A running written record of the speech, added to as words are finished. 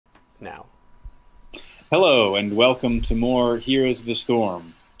now. Hello and welcome to more Heroes of the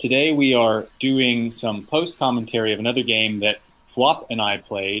Storm. Today we are doing some post-commentary of another game that Phwop and I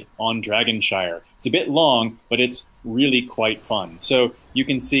played on Dragonshire. It's a bit long, but it's really quite fun. So you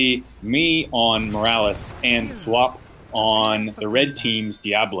can see me on Morales and Phwop on the red team's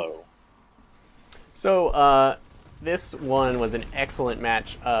Diablo. So this one was an excellent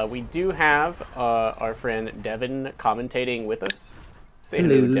match. We do have our friend Devon commentating with us. Say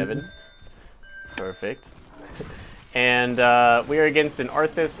hello, Devon. Perfect. And we are against an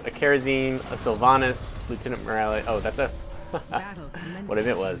Arthas, a Karazim, a Sylvanas, Lieutenant Morales. Oh, that's us. What if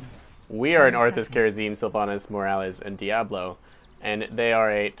it was? We are an Arthas, Karazim, Sylvanas, Morales, and Diablo. And they are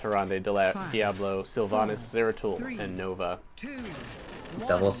a Tyrande, Diablo, Sylvanas, Zeratul, and Nova.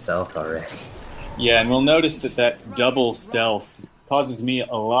 Double stealth already. Yeah, and we'll notice that double stealth causes me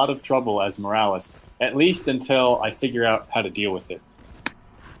a lot of trouble as Morales, at least until I figure out how to deal with it.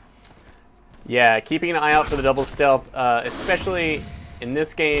 Yeah, keeping an eye out for the double stealth, especially in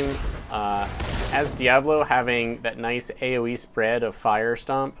this game, as Diablo, having that nice AoE spread of Fire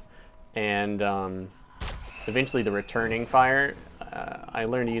Stomp and eventually the returning fire. I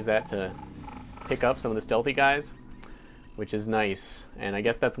learned to use that to pick up some of the stealthy guys, which is nice, and I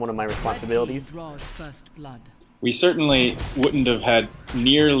guess that's one of my responsibilities. We certainly wouldn't have had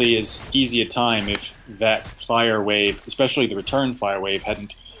nearly as easy a time if that fire wave, especially the return fire wave,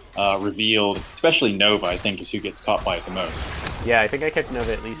 hadn't revealed, especially Nova, I think, is who gets caught by it the most. Yeah, I think I catch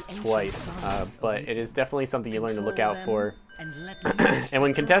Nova at least twice, but it is definitely something you learn to look out for. And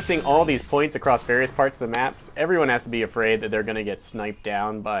when contesting all these points across various parts of the maps, everyone has to be afraid that they're going to get sniped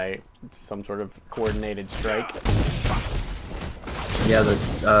down by some sort of coordinated strike. Yeah,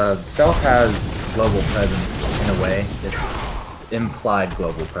 the stealth has global presence in a way. It's implied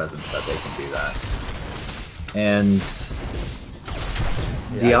global presence that they can do that. And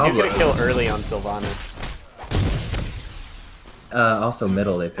Yeah, I Diablo. did get a kill early on Sylvanas. Also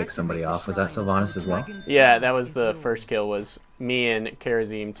middle, they picked somebody off. Was that Sylvanas as well? Yeah, that was the first kill, was me and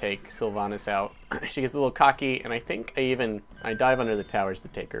Karazim take Sylvanas out. She gets a little cocky, and I think I dive under the towers to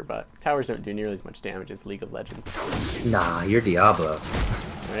take her, but towers don't do nearly as much damage as League of Legends. Nah, you're Diablo.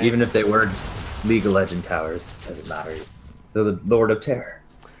 Right? Even if they were League of Legend towers, it doesn't matter. They're the Lord of Terror.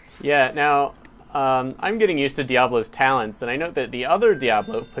 Yeah, now, I'm getting used to Diablo's talents, and I know that the other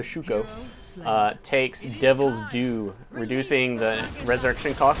Diablo, Pashuko, takes Devil's Due, reducing the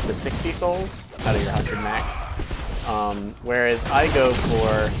resurrection cost to 60 souls out of your 100 max. Whereas I go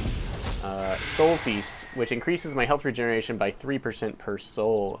for Soul Feast, which increases my health regeneration by 3% per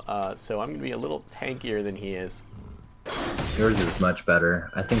soul. So I'm going to be a little tankier than he is. Yours is much better.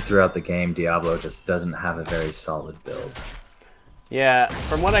 I think throughout the game, Diablo just doesn't have a very solid build. Yeah,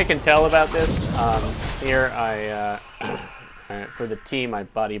 from what I can tell about this, here for the team, I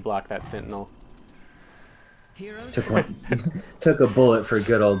body block that Sentinel. Took a bullet for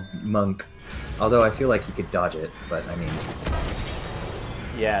good old Monk. Although I feel like he could dodge it, but I mean,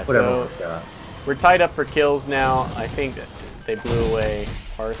 Yeah, whatever. so we're tied up for kills now. I think that they blew away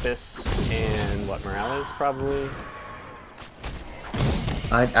Arthas and Morales probably.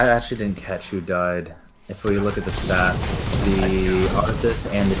 I actually didn't catch who died. If we look at the stats, the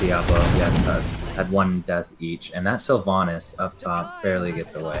Arthas and the Diablo, yes, had one death each, and that Sylvanas up top barely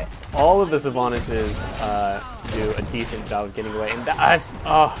gets away. All of the Sylvanases do a decent job of getting away, and that's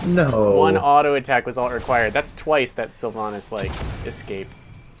No. one auto attack was all it required. That's twice that Sylvanas escaped.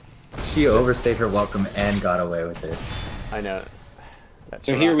 She overstayed her welcome and got away with it. I know. That's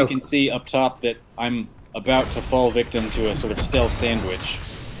So here we can see up top that I'm about to fall victim to a sort of stealth sandwich,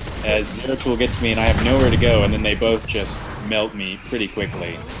 as Zeratul gets me and I have nowhere to go, and then they both just melt me pretty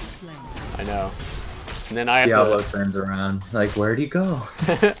quickly. I know. And then I have Diablo turns around, like, where'd he go?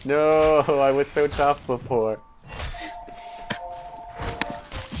 No, I was so tough before.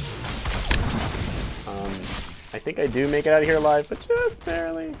 I think I do make it out of here alive, but just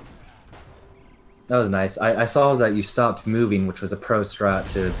barely. That was nice. I saw that you stopped moving, which was a pro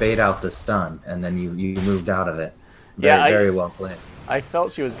strat to bait out the stun, and then you moved out of it. Very well played. I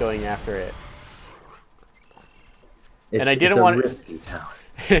felt she was going after it. It's, and I didn't it's a want risky tower.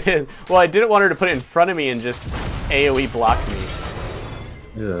 Well, I didn't want her to put it in front of me and just AoE block me.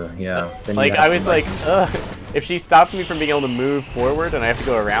 Ugh, yeah. Then Like, I was like, ugh. If she stopped me from being able to move forward and I have to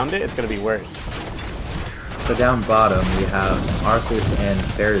go around it, it's going to be worse. So down bottom, we have Arthas and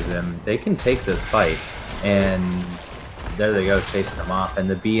Karazim. They can take this fight, and there they go, chasing them off. And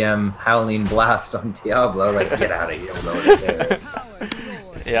the BM Howling Blast on Diablo, like, get out of here, Lord of Terror.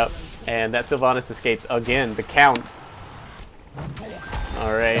 Yep. And that Sylvanas escapes again. The count.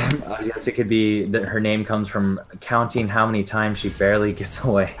 All right. I guess it could be that her name comes from counting how many times she barely gets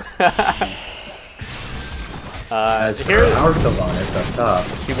away. As for our Sylvanas up top,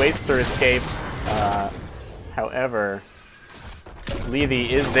 she wastes her escape. However,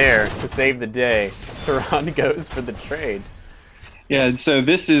 Lethe is there to save the day. Tehran goes for the trade. Yeah, so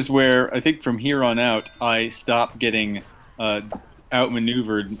this is where I think from here on out I stop getting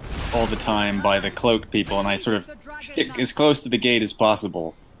outmaneuvered all the time by the cloaked people, and I sort of stick as close to the gate as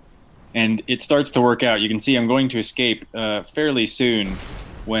possible. And it starts to work out. You can see I'm going to escape fairly soon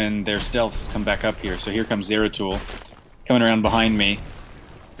when their stealths come back up here. So here comes Zeratul coming around behind me.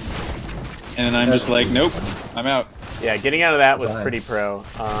 And then I'm just like, nope, I'm out. Yeah, getting out of that was pretty pro.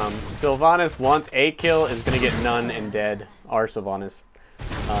 Sylvanas wants a kill, is going to get none and dead. Our Sylvanas.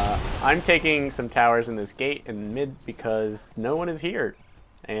 I'm taking some towers in this gate in mid because no one is here.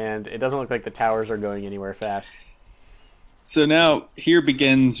 And it doesn't look like the towers are going anywhere fast. So now, here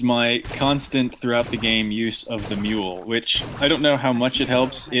begins my constant throughout the game use of the mule, which I don't know how much it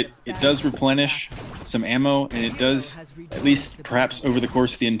helps. It does replenish some ammo, and it does, at least perhaps over the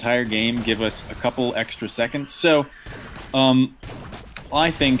course of the entire game, give us a couple extra seconds. So, I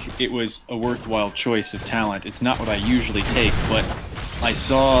think it was a worthwhile choice of talent. It's not what I usually take, but I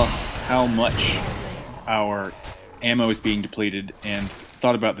saw how much our ammo is being depleted and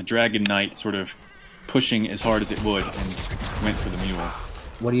thought about the Dragon Knight sort of pushing as hard as it would and went for the mule.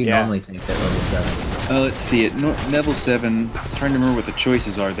 What do you normally take at level 7? Let's see, at level 7, I'm trying to remember what the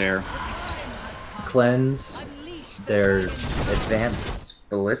choices are there. Cleanse, there's advanced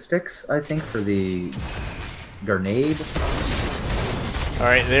ballistics, I think, for the grenade.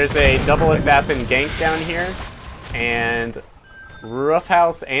 Alright, there's a double assassin gank down here, and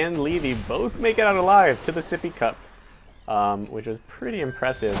Roughhouse and Lethe both make it out alive to the sippy cup, which was pretty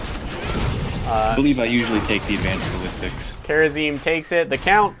impressive. I believe I usually take the advanced ballistics. Karazim takes it. The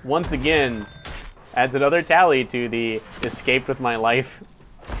count, once again, adds another tally to the escaped with my life.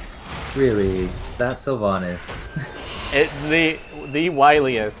 Really? That's Sylvanas. The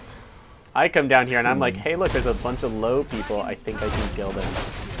wiliest. I come down here and I'm like, hey look, there's a bunch of low people. I think I can kill them.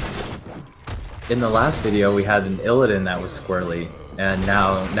 In the last video, we had an Illidan that was squirrely, and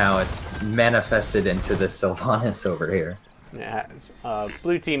now it's manifested into the Sylvanas over here. Yeah,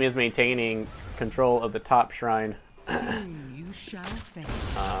 blue team is maintaining control of the top shrine.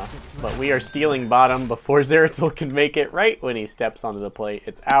 But we are stealing bottom before Zeratul can make it right when he steps onto the plate.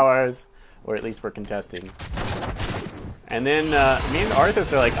 It's ours, or at least we're contesting. And then me and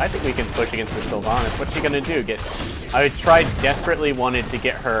Arthas are like, I think we can push against the Sylvanas. What's she gonna do? I desperately wanted to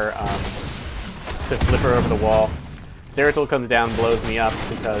get her to flip her over the wall. Zeratul comes down, blows me up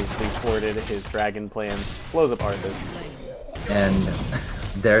because we thwarted his dragon plans. Blows up Arthas. And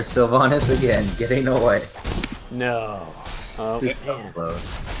there's Sylvanas again, getting away. No. Oh, He's so close.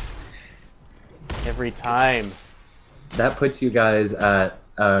 Every time. That puts you guys at,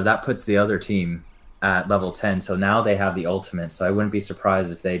 that puts the other team at level 10, so now they have the ultimate, so I wouldn't be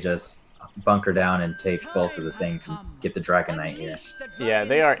surprised if they just bunker down and take both of the things and get the Dragon Knight here. Yeah,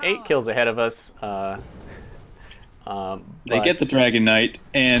 they are 8 kills ahead of us. They get the Dragon Knight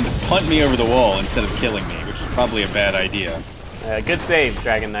and punt me over the wall instead of killing me, which is probably a bad idea. Good save,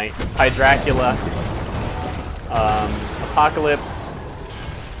 Dragon Knight. Hydracula. Apocalypse.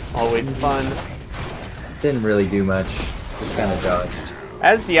 Always fun. Didn't really do much, just kind of dodged.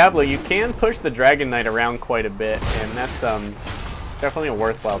 As Diablo, you can push the Dragon Knight around quite a bit, and that's definitely a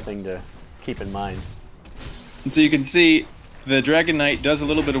worthwhile thing to keep in mind. And so you can see the Dragon Knight does a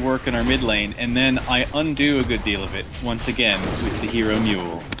little bit of work in our mid lane, and then I undo a good deal of it, once again, with the Hero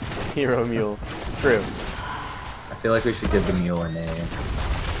Mule. Hero Mule. True. I feel like we should give the mule a name.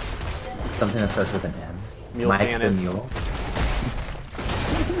 Something that starts with an M. Mike the Mule.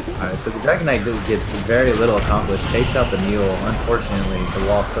 Alright, so the Dragon Knight gets very little accomplished, takes out the mule. Unfortunately, the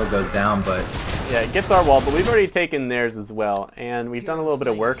wall still goes down, but... Yeah, it gets our wall, but we've already taken theirs as well. And we've done a little bit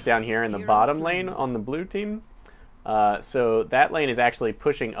of work down here in the bottom lane on the blue team. So that lane is actually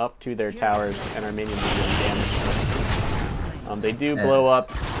pushing up to their towers, and our minions are doing damage. They do blow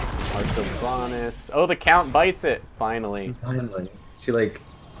up our Sylvanas. Oh, the Count bites it, finally. Finally. She, like,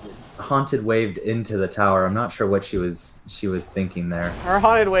 haunted waved into the tower. I'm not sure what she was thinking there. Our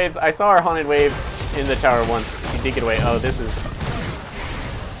haunted waves, I saw our haunted wave in the tower once. She did get away. Oh, this is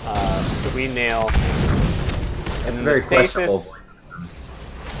so we nail. It's very questionable.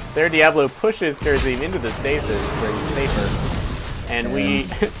 Their Diablo pushes Karazim into the stasis where he's safer. And we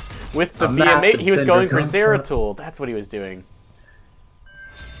with the BM8 he was going for Zeratul. That's what he was doing.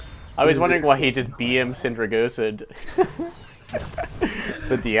 I was wondering why he just BM Syndragosa'd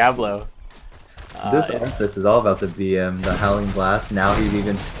the Diablo. This is all about the BM, the Howling Blast. Now he's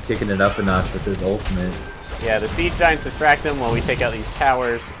even kicking it up a notch with his ultimate. Yeah, the Siege Giants distract him while we take out these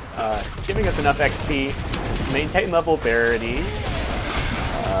towers, giving us enough XP to maintain level parity.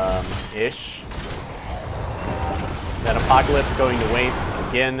 Ish. That Apocalypse going to waste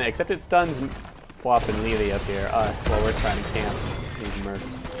again, except it stuns Phwop and Lethe up here, us, while we're trying to camp these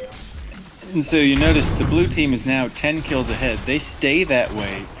mercs. And so you notice the blue team is now 10 kills ahead. They stay that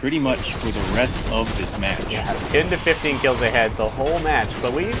way pretty much for the rest of this match. Yeah, 10 to 15 kills ahead the whole match,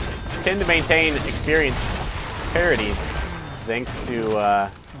 but we tend to maintain experience parity thanks to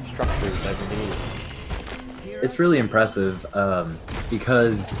structures, I believe. It's really impressive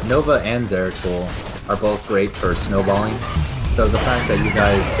because Nova and Zeratul are both great for snowballing. So the fact that you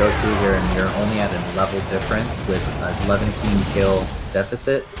guys go through here and you're only at a level difference with a 11-team kill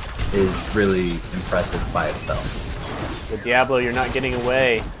deficit is really impressive by itself. So Diablo, you're not getting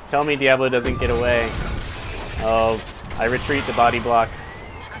away. Tell me Diablo doesn't get away. Oh, I retreat the body block.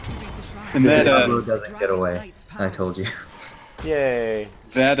 And that Diablo doesn't get away. I told you. Yay.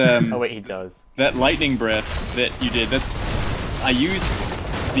 That Oh wait, he does. that lightning breath that you did, I used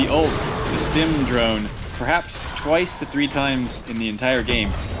the ult, the stim drone, perhaps twice to 3 times in the entire game,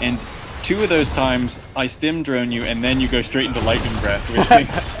 and 2 of those times I stim drone you and then you go straight into lightning breath, which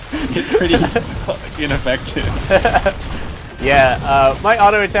makes it pretty ineffective. Yeah, my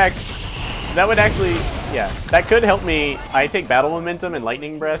auto attack, that would actually, yeah, that could help me. I take battle momentum and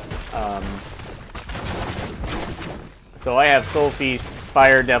lightning breath. So I have Soul Feast,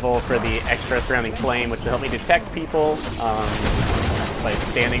 Fire Devil for the extra surrounding flame, which will help me detect people by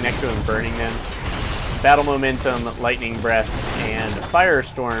standing next to them and burning them. Battle momentum, lightning breath, and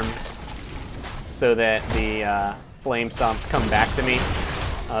firestorm, so that the flame stomps come back to me.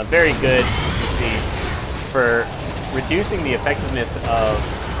 Very good, you see, for reducing the effectiveness of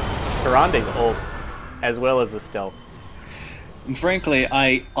Tyrande's ult as well as the stealth. And frankly,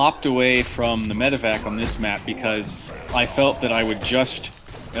 I opt away from the medevac on this map because I felt that I would just,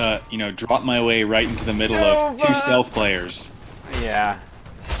 drop my way right into the middle of 2 stealth players. Yeah,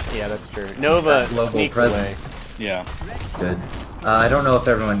 that's true. Nova sneaks away. Yeah. Good. I don't know if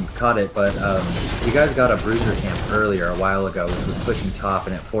everyone caught it, but you guys got a bruiser camp earlier a while ago, which was pushing top,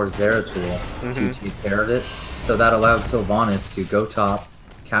 and it forced Zeratul to take care of it. So that allowed Sylvanas to go top,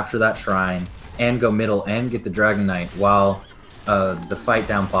 capture that shrine, and go middle and get the Dragon Knight while the fight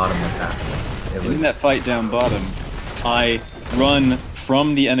down bottom was happening. In that fight down bottom, I run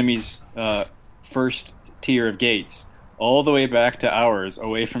from the enemy's first tier of gates all the way back to ours,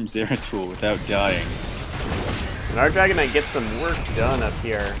 away from Zeratul without dying. And our Dragon Knight gets some work done up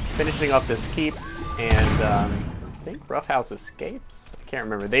here, finishing off this keep, and I think Roughhouse escapes? I can't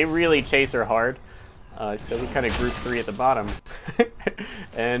remember. They really chase her hard, so we kind of group 3 at the bottom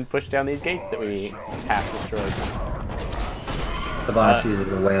and push down these gates that we half destroyed. Sylvanas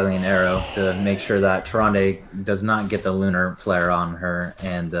uses a Wailing Arrow to make sure that Tyrande does not get the Lunar Flare on her,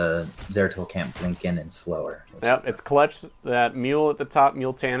 and Zeratul can't blink in and slow her. Yep, it's clutch. That Mule at the top,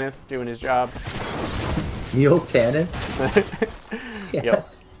 Mule Tannis, doing his job. Mule Tannis?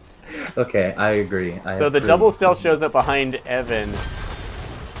 Yes. Yep. Okay, I agree. So the double stealth shows up behind Evan.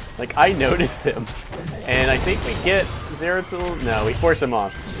 Like, I noticed him. And I think we get Zeratul. No, we force him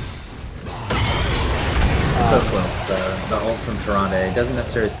off. So close. The ult from Tyrande doesn't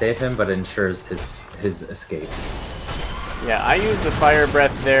necessarily save him, but ensures his escape. Yeah, I used the fire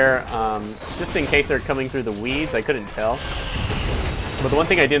breath there just in case they're coming through the weeds. I couldn't tell. But the one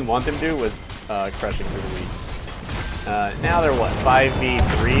thing I didn't want them to do was crushing through the weeds. Now they're what,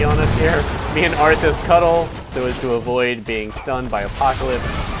 5v3 on us here? Me and Arthas cuddle so as to avoid being stunned by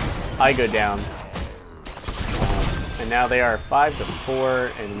Apocalypse. I go down. And now they are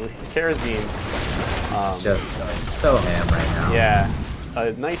 5-4, and with Kerosene. Just so ham right now. Yeah.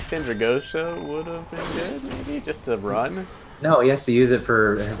 A nice Syndragosa would have been good, maybe, just to run. No, he has to use it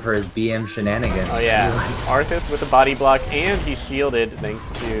for his BM shenanigans. Oh yeah, Arthas with the body block, and he's shielded thanks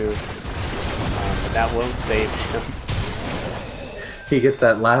to... that won't save him. He gets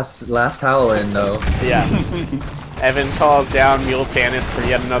that last howl in, though. Yeah. Evan calls down Mule Tannis for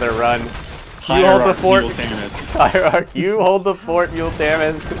yet another run. You hold the fort. Mule Tannis. Hierarch, you hold the fort, Mule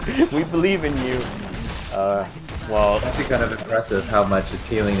Tannis. We believe in you. Well, it's actually kind of impressive how much it's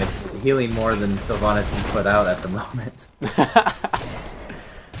healing. It's healing more than Sylvanas can put out at the moment.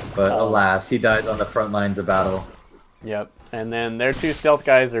 But alas, he dies on the front lines of battle. Yep. And then their 2 stealth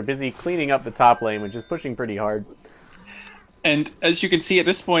guys are busy cleaning up the top lane, which is pushing pretty hard. And as you can see at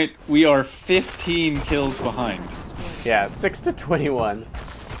this point, we are 15 kills behind. Yeah, 6-21.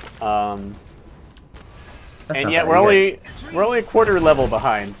 And yet not we're only a quarter level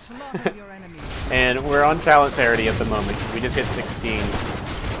behind. And we're on talent parity at the moment. We just hit 16.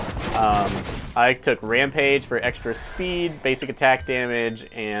 I took Rampage for extra speed, basic attack damage,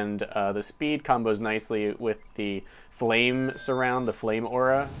 and the speed combos nicely with the Flame Surround, the Flame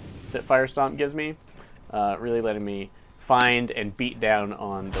Aura that Fire Stomp gives me. Really letting me find and beat down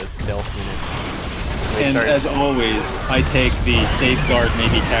on those stealth units. And as always, I take the Safeguard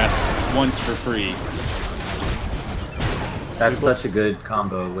maybe cast once for free. That's such a good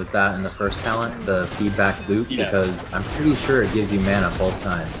combo with that and the first talent, the feedback loop, because I'm pretty sure it gives you mana both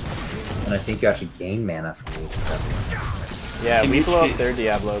times. And I think you actually gain mana from each of them. Yeah, we blow up their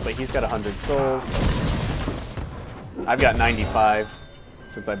Diablo, but he's got 100 souls. I've got 95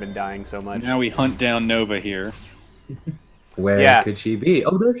 since I've been dying so much. Now we hunt down Nova here. Where could she be?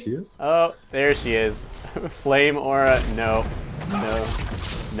 Oh, there she is. Oh, there she is. Flame Aura, no.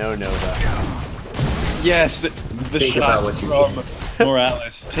 No Nova. Yes, the shot what you from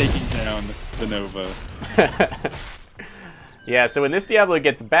Morales taking down the Nova. Yeah, so when this Diablo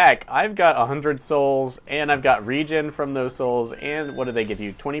gets back, I've got 100 souls, and I've got regen from those souls, and what do they give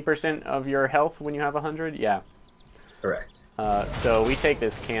you? 20% of your health when you have 100? Yeah. Correct. So we take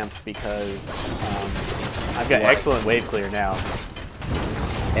this camp because I've got excellent wave clear now.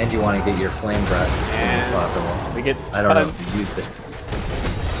 And you want to get your flame breath as soon as possible. We get stunned. I don't know if you used it.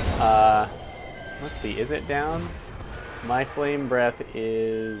 Let's see, is it down? My flame breath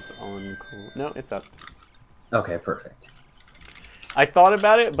is on cool. No, it's up. Okay, perfect. I thought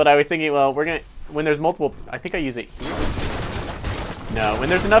about it, but I was thinking, well, we're gonna when there's multiple. I think I use it here. No, when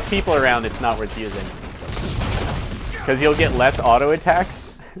there's enough people around, it's not worth using because you'll get less auto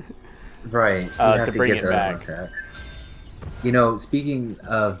attacks. Right. To bring it back. Attacks. You know, speaking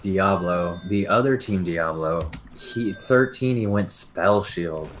of Diablo, the other team Diablo, he went Spell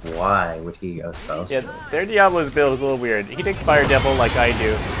Shield. Why would he go Spell Shield? Yeah, their Diablo's build is a little weird. He takes Fire Devil like I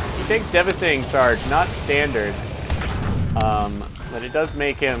do. He takes Devastating Charge, not standard. But it does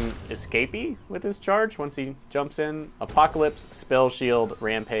make him escapey with his charge once he jumps in. Apocalypse, Spell Shield,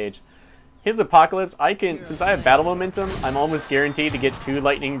 Rampage. His Apocalypse, since I have battle momentum, I'm almost guaranteed to get 2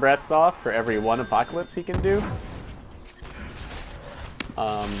 lightning breaths off for every 1 Apocalypse he can do.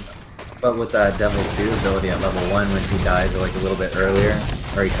 But with that Devil's Due ability at level 1, when he dies like a little bit earlier,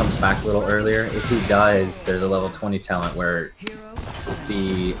 or he comes back a little earlier, if he dies, there's a level 20 talent where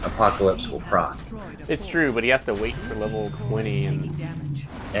the Apocalypse will proc. It's true, but he has to wait for level 20 and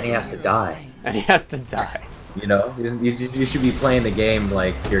he has to die. You know, you should be playing the game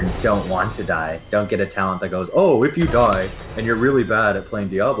like you don't want to die. Don't get a talent that goes, oh, if you die and you're really bad at playing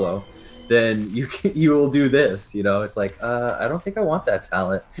Diablo, then you will do this. You know, it's like, I don't think I want that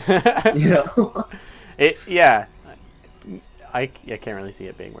talent. You know, I can't really see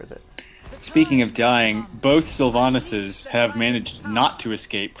it being worth it. Speaking of dying, both Sylvanuses have managed not to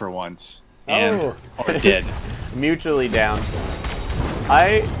escape for once and are dead. Mutually down.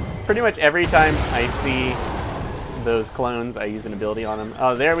 Pretty much every time I see those clones, I use an ability on them.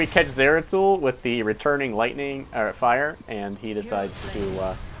 Oh, there we catch Zeratul with the returning lightning or fire, and he decides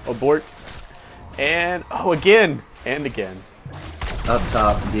to abort. And again and again. Up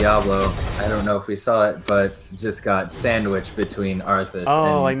top, Diablo. I don't know if we saw it, but just got sandwiched between Arthas and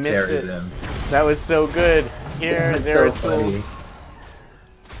I missed it. That was so good. Here, Zeratul. So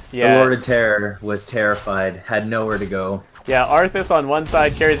yeah. The Lord of Terror was terrified, had nowhere to go. Yeah, Arthas on one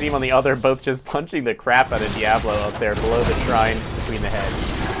side, Karazim on the other, both just punching the crap out of Diablo up there below the shrine between the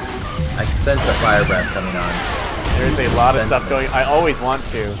heads. I can sense a fire breath coming on. There's a lot of stuff going. I always want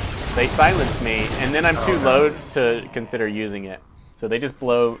to. They silence me, and then I'm too low to consider using it. So they just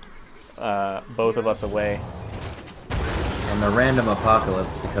blow both of us away. And the random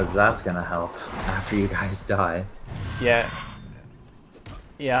apocalypse, because that's gonna help after you guys die. Yeah.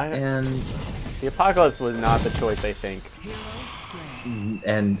 Yeah. And the apocalypse was not the choice, I think.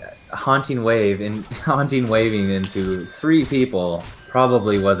 And haunting waving into 3 people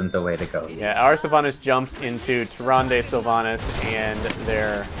probably wasn't the way to go. Yeah, our Sylvanas jumps into Tyrande Sylvanas and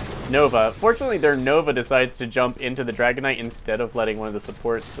their Nova. Fortunately, their Nova decides to jump into the Dragonite instead of letting one of the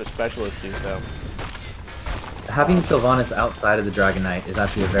supports or specialists do so. Having Sylvanas outside of the Dragonite is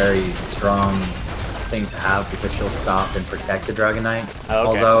actually a very strong thing to have because she'll stop and protect the Dragonite. Okay.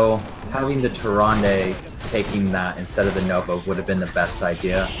 Although having the Tyrande taking that instead of the Nova would have been the best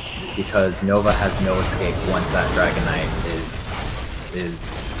idea because Nova has no escape once that Dragonite is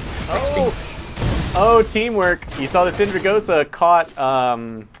extinguished. Oh, teamwork! You saw the Syndragosa caught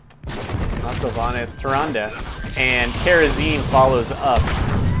not Sylvanas, Tyrande, and Karazim follows up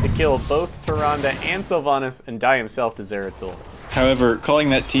to kill both Tyrande and Sylvanas and die himself to Zeratul. However, calling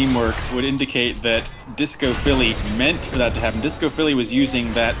that teamwork would indicate that Disco Philly meant for that to happen. Disco Philly was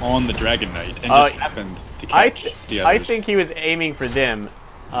using that on the Dragon Knight and just happened to catch the others. I think he was aiming for them.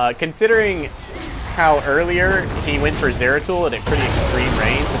 Considering how earlier he went for Zeratul at a pretty extreme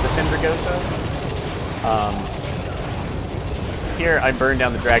range with the Syndragosa. Here I burned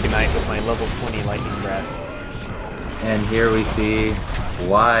down the Dragon Knight with my level 20 Lightning Breath. And here we see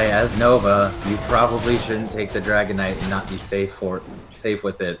why, as Nova, you probably shouldn't take the Dragon Knight and not be safe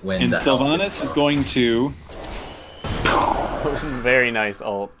with it when and the Sylvanas is going to... Very nice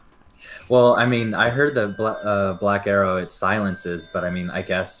ult. Well, I mean, I heard the Black Arrow, it silences, but I mean, I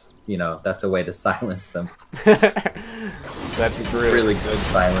guess, you know, that's a way to silence them. That's true. Really good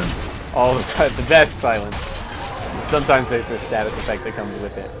silence. All the time, the best silence. Sometimes there's the status effect that comes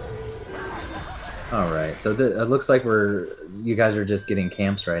with it. All right, so it looks like you guys are just getting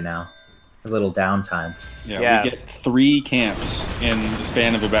camps right now. A little downtime. Yeah, we get 3 camps in the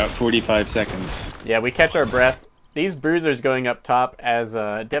span of about 45 seconds. Yeah, we catch our breath. These bruisers going up top, as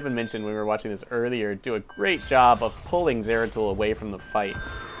Devon mentioned when we were watching this earlier, do a great job of pulling Zeratul away from the fight.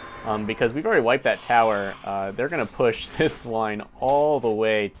 Because we've already wiped that tower, they're going to push this line all the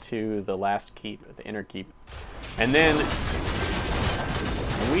way to the last keep, the inner keep. And then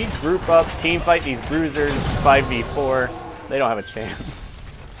we group up, team fight these bruisers, 5v4. They don't have a chance.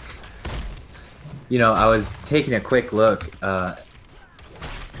 You know, I was taking a quick look.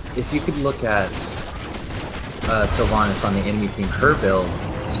 If you could look at Sylvanas on the enemy team, her build,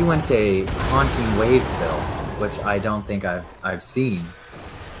 she went a Haunting Wave build, which I don't think I've seen.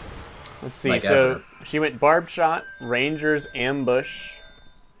 Let's see, like so ever. She went Barb Shot, Ranger's Ambush,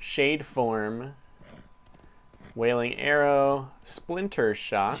 Shade Form, Wailing Arrow, Splinter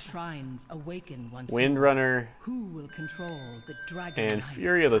Shot, shrines awaken once Windrunner, who will control the Dragon and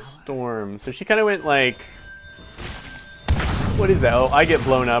Fury of the Storm. So she kind of went like, what is that? Oh, I get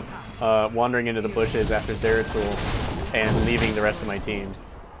blown up wandering into the bushes after Zeratul and leaving the rest of my team.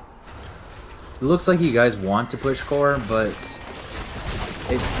 It looks like you guys want to push core, but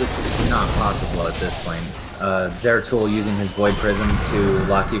it's not possible at this point. Zeratul using his Void Prism to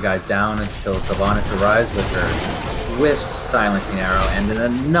lock you guys down until Sylvanas arrives with her whiffed Silencing Arrow and then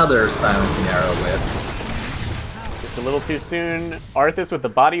another Silencing Arrow whiff. Just a little too soon. Arthas with the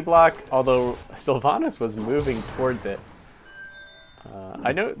body block, although Sylvanas was moving towards it.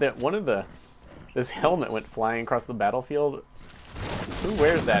 I know that this helmet went flying across the battlefield. Who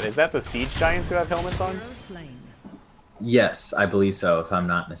wears that? Is that the Siege Giants who have helmets on? Yes, I believe so, if I'm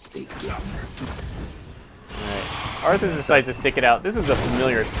not mistaken. Alright. Arthas decides to stick it out. This is a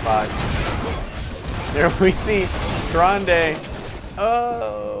familiar spot. There we see Grande.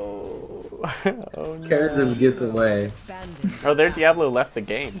 Oh. Oh no. Karazim gets away. Oh, their Diablo left the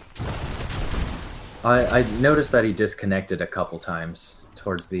game. I noticed that he disconnected a couple times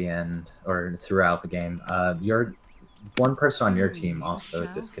towards the end, or throughout the game. One person on your team also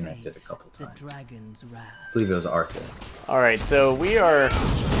disconnected a couple times. I believe it was Arthas. Alright, so we are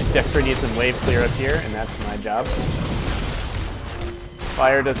desperate to need some wave clear up here, and that's my job.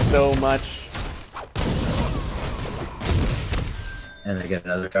 Fire does so much. And they get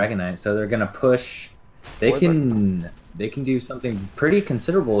another Dragon Knight, so they're gonna push. They can do something pretty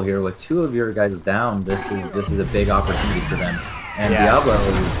considerable here with 2 of your guys down. This is a big opportunity for them. And yeah. Diablo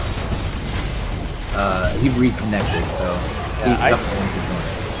is he reconnected, so he's coming to join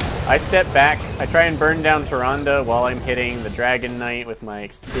it. I step back. I try and burn down Tyrande while I'm hitting the Dragon Knight with my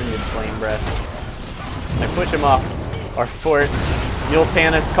extended Flame Breath. I push him off our fort.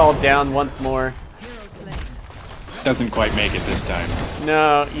 Yultanis called down once more. Doesn't quite make it this time.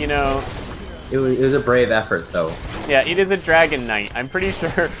 No, you know. It was a brave effort, though. Yeah, it is a Dragon Knight. I'm pretty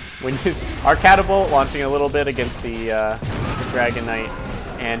sure when our catapult launching a little bit against the Dragon Knight,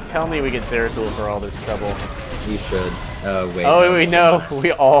 and tell me we get Zeratul for all this trouble. You should. Wait. Oh, we know.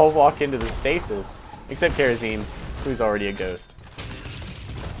 We all walk into the stasis, except Karazim, who's already a ghost.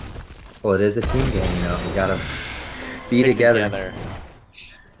 Well, it is a team game, you know. We gotta be together.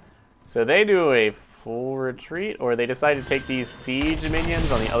 So they do a full retreat, or they decide to take these siege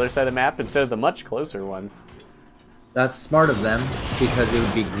minions on the other side of the map instead of the much closer ones. That's smart of them, because it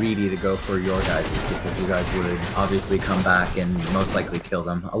would be greedy to go for your guys, because you guys would obviously come back and most likely kill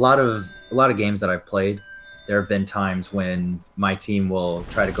them. A lot of games that I've played, there have been times when my team will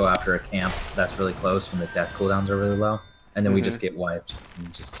try to go after a camp that's really close when the death cooldowns are really low, and then we just get wiped, and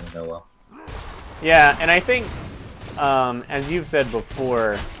it just doesn't go well. Yeah, and I think, as you've said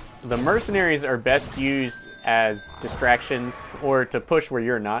before, the mercenaries are best used as distractions, or to push where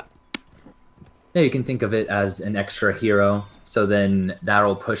you're not. Yeah, you can think of it as an extra hero, so then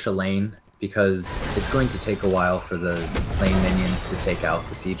that'll push a lane because it's going to take a while for the lane minions to take out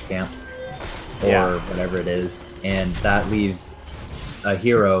the siege camp or Yeah. whatever it is, and that leaves a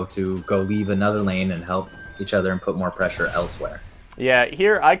hero to go leave another lane and help each other and put more pressure elsewhere. Yeah,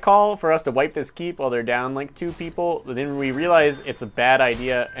 here I call for us to wipe this keep while they're down like 2 people. But then we realize it's a bad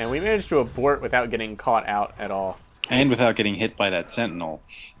idea, and we managed to abort without getting caught out at all. And without getting hit by that sentinel.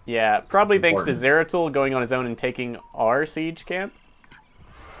 Yeah, probably thanks to important. Zeratul going on his own and taking our siege camp.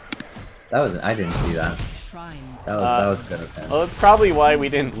 I didn't see that. Shrines. That was good of him. Well, that's probably why we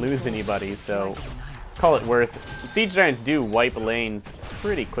didn't lose anybody, so call it worth. Siege Giants do wipe lanes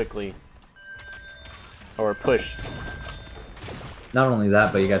pretty quickly. Or push. Not only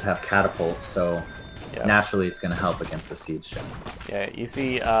that, but you guys have catapults, so Yeah. naturally it's going to help against the siege giants. Yeah, you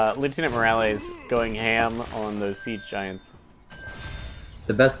see Lieutenant Morales going ham on those Siege Giants.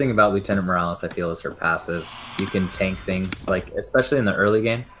 The best thing about Lieutenant Morales, I feel, is her passive. You can tank things, like, especially in the early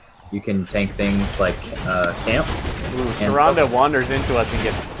game, you can tank things like camps. Ooh, and Tyrande stuff. wanders into us and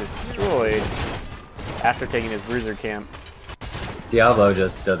gets destroyed after taking his bruiser camp. Diablo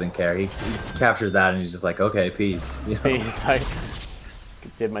just doesn't care. He captures that and he's just like, okay, peace. You know, He's like,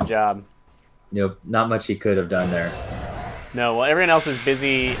 did my job. Not much he could have done there. No, well, everyone else is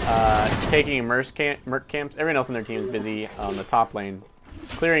busy taking merc camps. Everyone else on their team is busy on the top lane,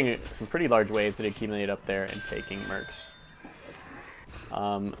 clearing some pretty large waves that accumulate up there and taking mercs.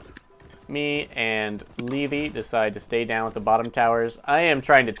 Me and Lethe decide to stay down with the bottom towers. I am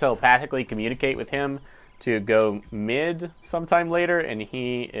trying to telepathically communicate with him to go mid sometime later, and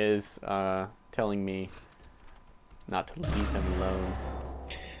he is telling me not to leave him alone.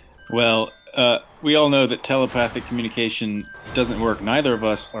 Well, we all know that telepathic communication doesn't work. Neither of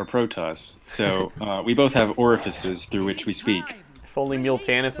us are Protoss, so we both have orifices through which we speak. If only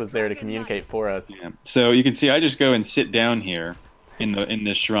Multanus was there to communicate for us. Yeah. So you can see I just go and sit down here in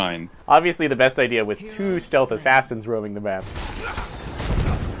this shrine. Obviously the best idea with 2 stealth assassins roaming the map.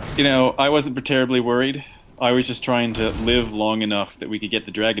 You know, I wasn't terribly worried. I was just trying to live long enough that we could get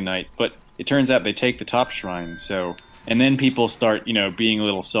the Dragon Knight, but it turns out they take the top shrine, so... And then people start, being a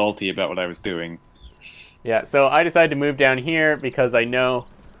little salty about what I was doing. Yeah, so I decided to move down here because I know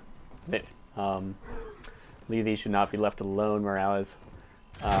that Lethe should not be left alone, Morales.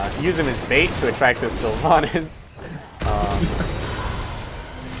 Use him as bait to attract the Sylvanas.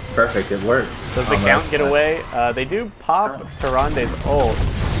 Perfect, it works. Does the Almost, count get but- away? They do pop Tyrande's ult.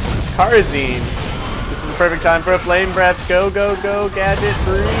 Karazine, this is the perfect time for a Flame Breath. Go, go, go, Gadget,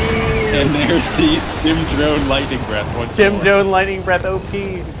 breathe! And there's the Stim Drone Lightning Breath. once Tim more. Joan Lightning Breath OP.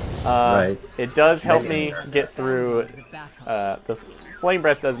 Right. It does help Maybe. me get through. The Flame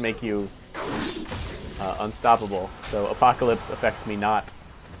Breath does make you unstoppable, so Apocalypse affects me not.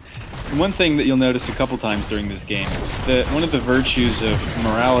 And one thing that you'll notice a couple times during this game, one of the virtues of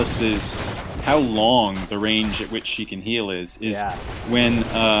Morales is how long the range at which she can heal is Yeah. when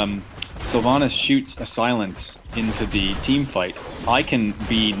Sylvanas shoots a silence into the team fight, I can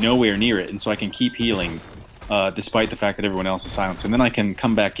be nowhere near it, and so I can keep healing despite the fact that everyone else is silenced. And then I can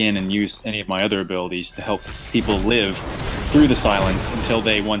come back in and use any of my other abilities to help people live through the silence until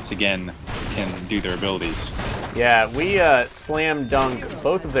they once again can do their abilities. Yeah, we slam dunk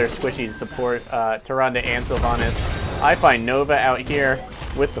both of their squishies to support Tyrande and Sylvanas. I find Nova out here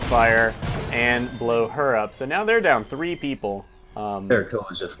with the fire and blow her up. So now they're down 3 people. Zeratul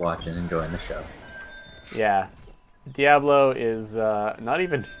was just watching, enjoying the show. Yeah. Diablo is not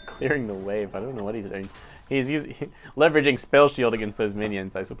even clearing the wave. I don't know what he's doing. He's leveraging Spell Shield against those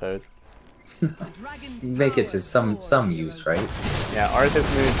minions, I suppose. Make it to some use, right? Yeah, Arthas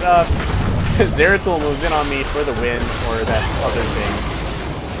moves up. Zeratul moves in on me for the win, or that other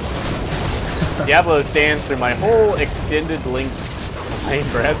thing. Diablo stands through my whole extended length flame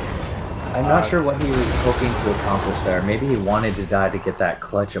breath. I'm not sure what he was hoping to accomplish there. Maybe he wanted to die to get that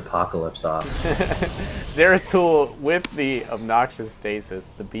clutch apocalypse off. Zeratul with the obnoxious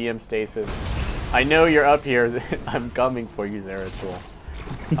stasis, the BM stasis. I know you're up here. I'm coming for you, Zeratul.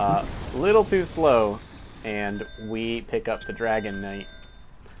 Little too slow, and we pick up the Dragon Knight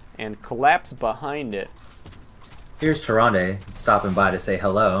and collapse behind it. Here's Tyrande stopping by to say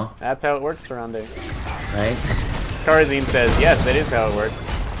hello, That's how it works, Tyrande. right? Karazine says, yes, that is how it works.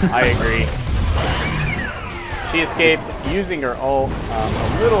 I agree. She escaped using her ult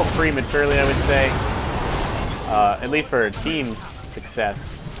a little prematurely, I would say. At least for her team's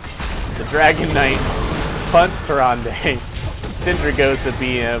success. The Dragon Knight punts Tyrande, Syndragosa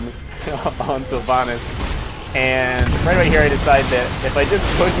BM on Sylvanas, and right about here I decide that if I just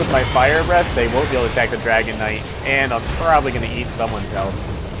push with my Fire Breath, they won't be able to attack the Dragon Knight, and I'm probably going to eat someone's health.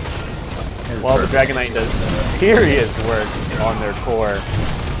 While the Dragon Knight does serious work on their core.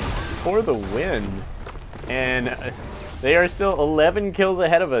 for the win. And they are still 11 kills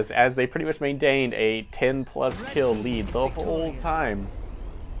ahead of us as they pretty much maintained a 10+ kill lead the whole time.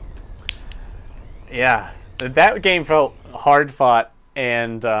 Yeah, that game felt hard fought,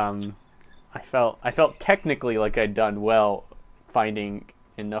 and I felt technically like I'd done well finding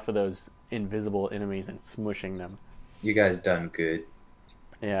enough of those invisible enemies and smushing them. You guys done good.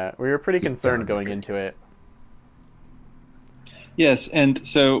 Yeah, we were pretty concerned going into it. Yes, and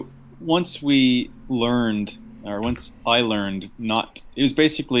so once I learned it was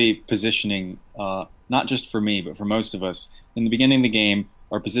basically positioning, not just for me, but for most of us. In the beginning of the game,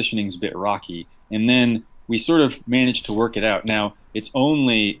 our positioning's a bit rocky, and then we sort of managed to work it out. Now, it's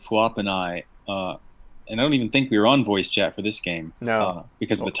only Phwop and I, and I don't even think we were on voice chat for this game. No.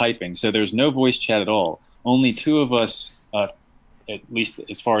 Because of the typing. So there's no voice chat at all. Only two of us, at least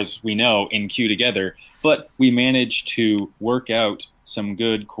as far as we know, in queue together. But we managed to work out some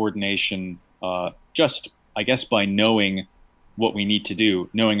good coordination just, I guess, by knowing what we need to do,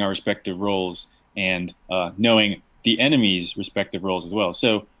 knowing our respective roles, and knowing the enemy's respective roles as well.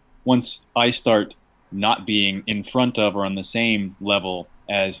 So once I start not being in front of or on the same level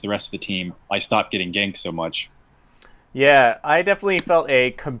as the rest of the team, I stop getting ganked so much. Yeah, I definitely felt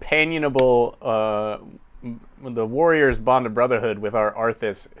a companionable, the Warriors' bond of brotherhood with our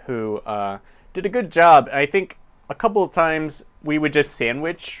Arthas, who did a good job. I think a couple of times we would just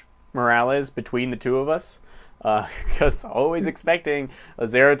sandwich Morales between the two of us, because always expecting a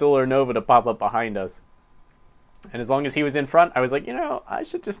Zeratul or Nova to pop up behind us. And as long as he was in front, I was like, I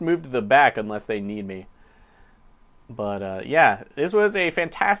should just move to the back unless they need me. But yeah, this was a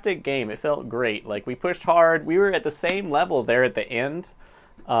fantastic game. It felt great. Like, we pushed hard. We were at the same level there at the end.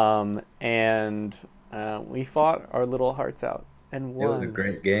 And we fought our little hearts out and won. It was a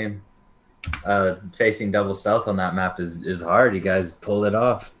great game. Facing double stealth on that map is hard. You guys pulled it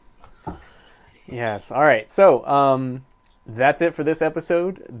off. Yes. All right. So that's it for this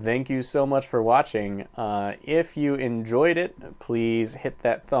episode. Thank you so much for watching. If you enjoyed it, please hit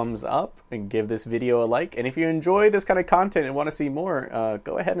that thumbs up and give this video a like. And if you enjoy this kind of content and want to see more,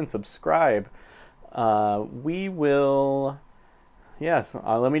 go ahead and subscribe. We will... Yes,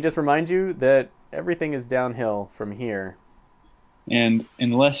 let me just remind you that everything is downhill from here. And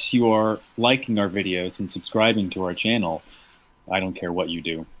unless you are liking our videos and subscribing to our channel, I don't care what you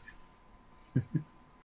do.